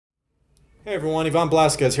Hey everyone, Ivan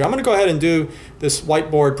Blasquez here. I'm going to go ahead and do this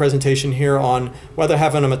whiteboard presentation here on whether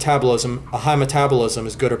having a high metabolism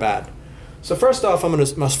is good or bad. So first off,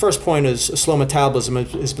 my first point is slow metabolism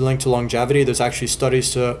is linked to longevity. There's actually studies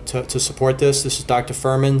to support this. This is Dr.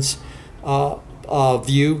 Furman's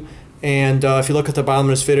view. And if you look at the bottom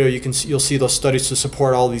of this video, you'll see those studies to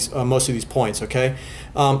support all these, most of these points. Okay,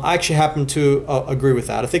 I actually happen to agree with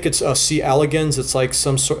that. I think it's C. elegans. It's like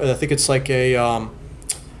some sort. I think it's like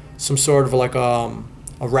some sort of like a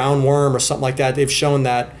roundworm or something like that. They've shown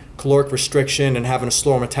that caloric restriction and having a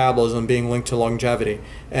slower metabolism being linked to longevity.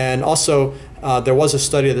 And also, there was a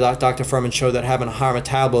study that Dr. Furman showed that having a higher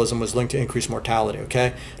metabolism was linked to increased mortality.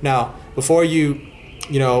 Okay, now before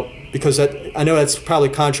because I know that's probably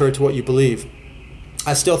contrary to what you believe,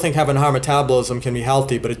 I still think having a higher metabolism can be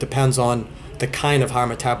healthy, but it depends on the kind of higher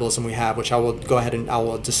metabolism we have, which I will go ahead and I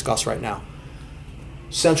will discuss right now.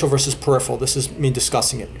 Central versus peripheral. This is me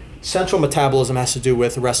discussing it. Central metabolism has to do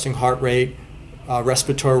with resting heart rate,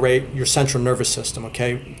 respiratory rate, your central nervous system,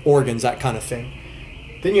 okay, organs, that kind of thing.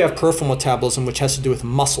 Then you have peripheral metabolism, which has to do with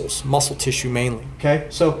muscles, muscle tissue mainly, okay?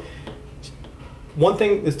 So one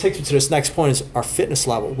thing that takes me to this next point is our fitness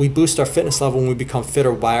level. We boost our fitness level when we become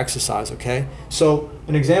fitter by exercise, okay? So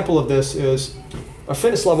an example of this is our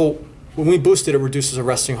fitness level, when we boost it, it reduces our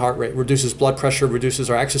resting heart rate, reduces blood pressure, reduces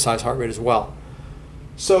our exercise heart rate as well.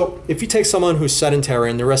 So if you take someone who's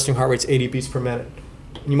sedentary and their resting heart rate's 80 beats per minute,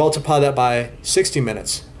 and you multiply that by 60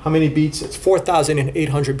 minutes, how many beats? It's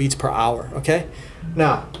 4,800 beats per hour, okay?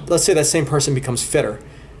 Now, let's say that same person becomes fitter.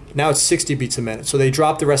 Now it's 60 beats a minute. So they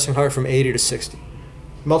drop the resting heart rate from 80 to 60.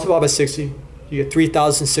 Multiply by 60, you get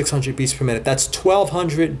 3,600 beats per minute. That's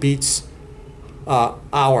 1,200 beats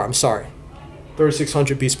hour,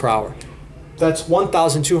 3,600 beats per hour. That's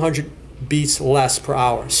 1,200 beats less per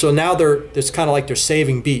hour. So now it's kind of like they're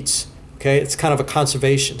saving beats, okay? It's kind of a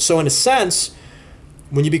conservation. So in a sense,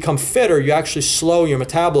 when you become fitter, you actually slow your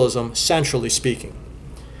metabolism, centrally speaking.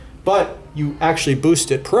 But you actually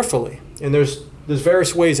boost it peripherally. And there's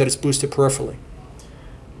various ways that it's boosted peripherally.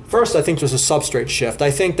 First, I think there's a substrate shift.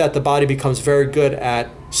 I think that the body becomes very good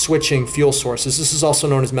at switching fuel sources. This is also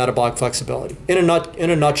known as metabolic flexibility. In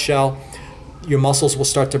a nutshell, your muscles will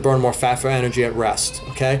start to burn more fat for energy at rest,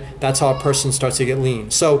 okay? That's how a person starts to get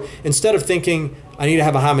lean. So instead of thinking, I need to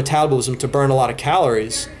have a high metabolism to burn a lot of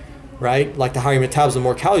calories, right? Like the higher your metabolism, the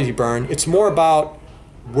more calories you burn. It's more about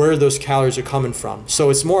where those calories are coming from.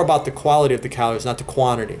 So it's more about the quality of the calories, not the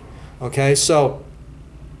quantity, okay? So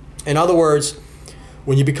in other words,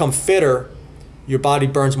 when you become fitter, your body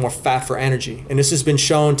burns more fat for energy. And this has been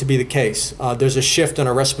shown to be the case. There's a shift in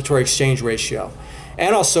our respiratory exchange ratio.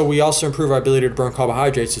 And also, we also improve our ability to burn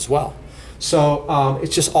carbohydrates as well. So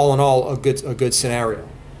it's just all in all a good scenario.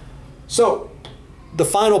 So the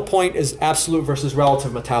final point is absolute versus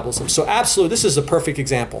relative metabolism. So absolute, this is a perfect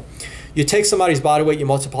example. You take somebody's body weight, you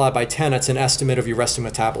multiply it by 10, that's an estimate of your resting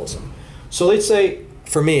metabolism. So let's say,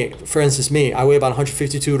 for instance, I weigh about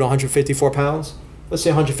 152 to 154 pounds. Let's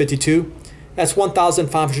say 152. That's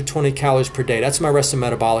 1,520 calories per day. That's my resting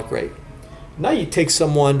metabolic rate. Now you take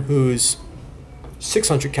someone who's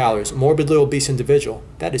 600 calories, a morbidly obese individual,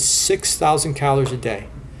 that is 6,000 calories a day.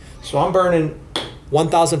 So I'm burning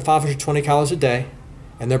 1,520 calories a day,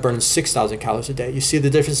 and they're burning 6,000 calories a day. You see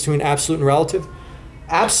the difference between absolute and relative?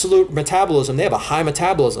 Absolute metabolism, they have a high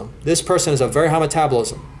metabolism. This person has a very high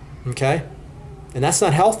metabolism, okay? And that's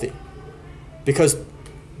not healthy because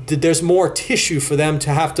there's more tissue for them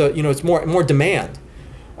to have to, it's more demand.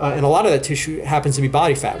 And a lot of that tissue happens to be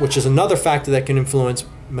body fat, which is another factor that can influence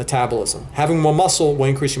metabolism. Having more muscle will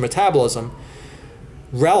increase your metabolism,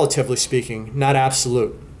 relatively speaking, not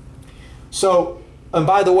absolute. So, and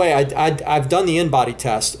by the way, I've done the in-body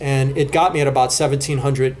test, and it got me at about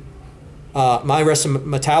 1,700. My resting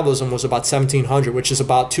metabolism was about 1,700, which is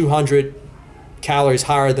about 200 calories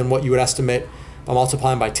higher than what you would estimate by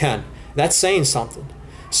multiplying by 10. That's saying something.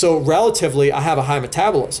 So relatively, I have a high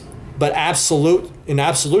metabolism, but in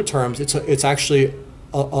absolute terms, it's actually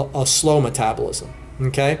a slow metabolism.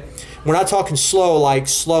 Okay, we're not talking slow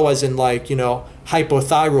as in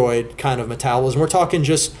hypothyroid kind of metabolism. We're talking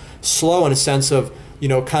just slow in a sense of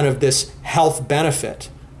kind of this health benefit,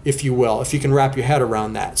 if you will, if you can wrap your head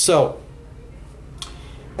around that. So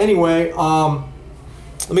anyway,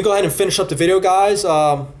 let me go ahead and finish up the video, guys,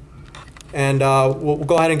 and we'll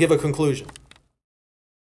go ahead and give a conclusion.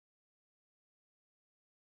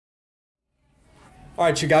 All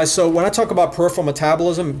right, you guys, so when I talk about peripheral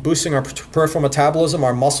metabolism, boosting our peripheral metabolism,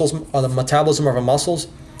 our muscles, the metabolism of our muscles,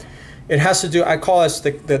 it has to do, I call this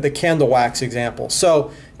the candle wax example. So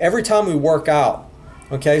every time we work out,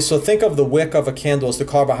 Okay, so think of the wick of a candle as the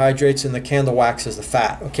carbohydrates and the candle wax as the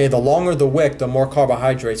fat. Okay, the longer the wick, the more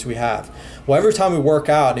carbohydrates we have. Well, every time we work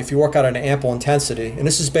out, if you work out at an ample intensity, and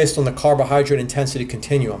this is based on the carbohydrate intensity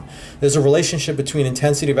continuum, there's a relationship between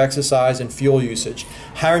intensity of exercise and fuel usage.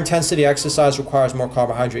 Higher intensity exercise requires more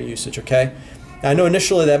carbohydrate usage, okay? Now, I know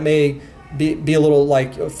initially that may be a little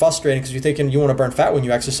like frustrating because you're thinking you want to burn fat when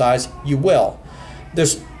you exercise. You will.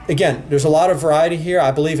 Again, there's a lot of variety here.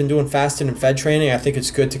 I believe in doing fasted and fed training. I think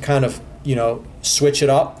it's good to kind of, switch it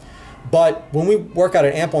up. But when we work out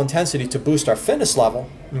at ample intensity to boost our fitness level,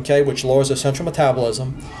 okay, which lowers our central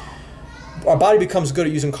metabolism, our body becomes good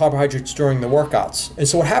at using carbohydrates during the workouts. And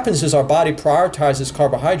so what happens is our body prioritizes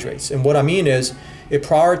carbohydrates. And what I mean is it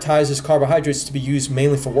prioritizes carbohydrates to be used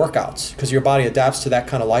mainly for workouts because your body adapts to that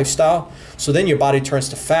kind of lifestyle. So then your body turns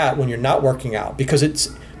to fat when you're not working out because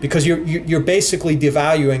you're basically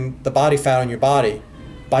devaluing the body fat on your body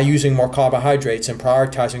by using more carbohydrates and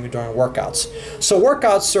prioritizing it during workouts. So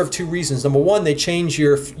workouts serve two reasons. Number one, they change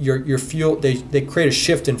your fuel, they create a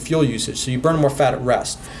shift in fuel usage, so you burn more fat at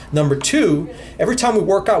rest. Number two, every time we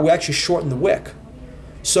work out, we actually shorten the wick.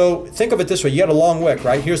 So think of it this way, you got a long wick,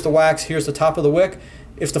 right? Here's the wax, here's the top of the wick.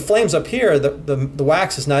 If the flame's up here, the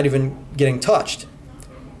wax is not even getting touched.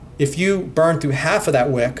 If you burn through half of that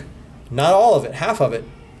wick, not all of it, half of it,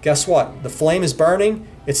 guess what? The flame is burning.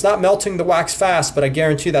 It's not melting the wax fast, but I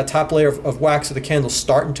guarantee that top layer of wax of the candle is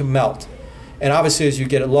starting to melt. And obviously, as you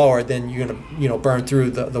get it lower, then you're gonna burn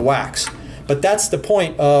through the wax. But that's the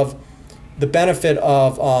point of the benefit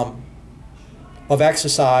of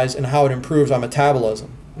exercise and how it improves our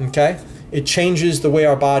metabolism. Okay, it changes the way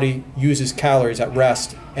our body uses calories at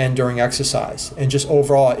rest and during exercise, and just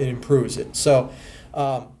overall it improves it. So.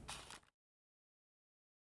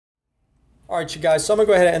 All right, you guys, so I'm going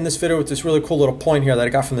to go ahead and end this video with this really cool little point here that I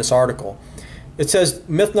got from this article. It says,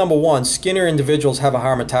 myth number one, skinnier individuals have a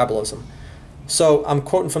higher metabolism. So I'm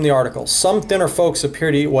quoting from the article. Some thinner folks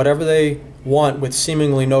appear to eat whatever they want with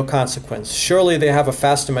seemingly no consequence. Surely they have a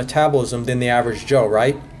faster metabolism than the average Joe,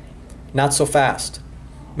 right? Not so fast.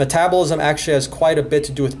 Metabolism actually has quite a bit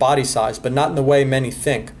to do with body size, but not in the way many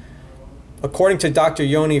think. According to Dr.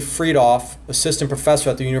 Yoni Friedhoff, assistant professor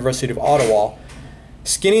at the University of Ottawa,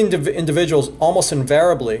 skinny individuals almost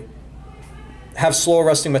invariably have slower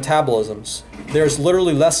resting metabolisms. There's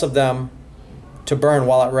literally less of them to burn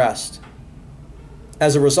while at rest.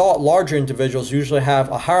 As a result, larger individuals usually have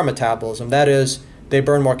a higher metabolism. That is, they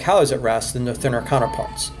burn more calories at rest than their thinner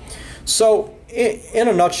counterparts. So in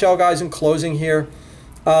a nutshell, guys, in closing here,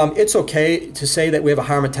 it's okay to say that we have a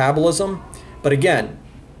higher metabolism, but again,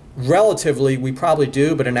 relatively we probably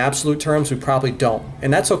do, but in absolute terms we probably don't.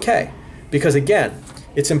 And that's okay, because again,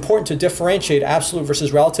 it's important to differentiate absolute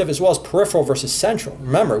versus relative as well as peripheral versus central.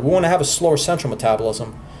 Remember, we want to have a slower central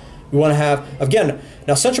metabolism. We want to have, again,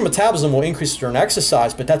 now central metabolism will increase during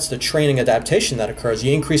exercise, but that's the training adaptation that occurs.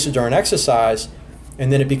 You increase it during exercise,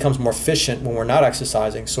 and then it becomes more efficient when we're not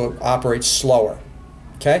exercising, so it operates slower,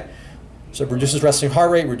 okay? So it reduces resting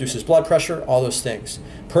heart rate, reduces blood pressure, all those things.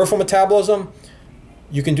 Peripheral metabolism,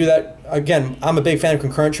 you can do that. Again, I'm a big fan of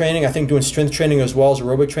concurrent training. I think doing strength training as well as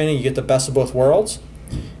aerobic training, you get the best of both worlds.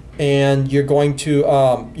 And you're going to,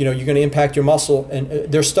 you're going to impact your muscle. And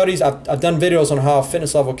there's studies, I've done videos on how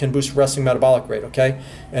fitness level can boost resting metabolic rate, okay?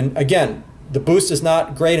 And again, the boost is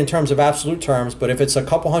not great in terms of absolute terms, but if it's a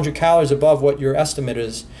couple hundred calories above what your estimate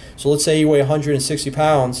is, so let's say you weigh 160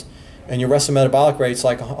 pounds and your resting metabolic rate's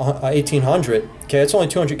like 1,800, okay, it's only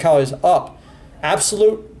 200 calories up.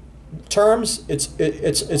 Absolute terms,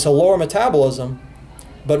 it's a lower metabolism,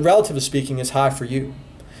 but relatively speaking, it's high for you.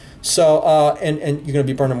 So, and you're going to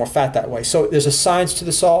be burning more fat that way. So there's a science to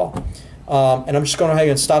this all. And I'm just going to go ahead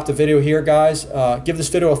and stop the video here, guys. Give this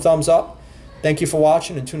video a thumbs up. Thank you for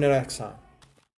watching, and tune in next time.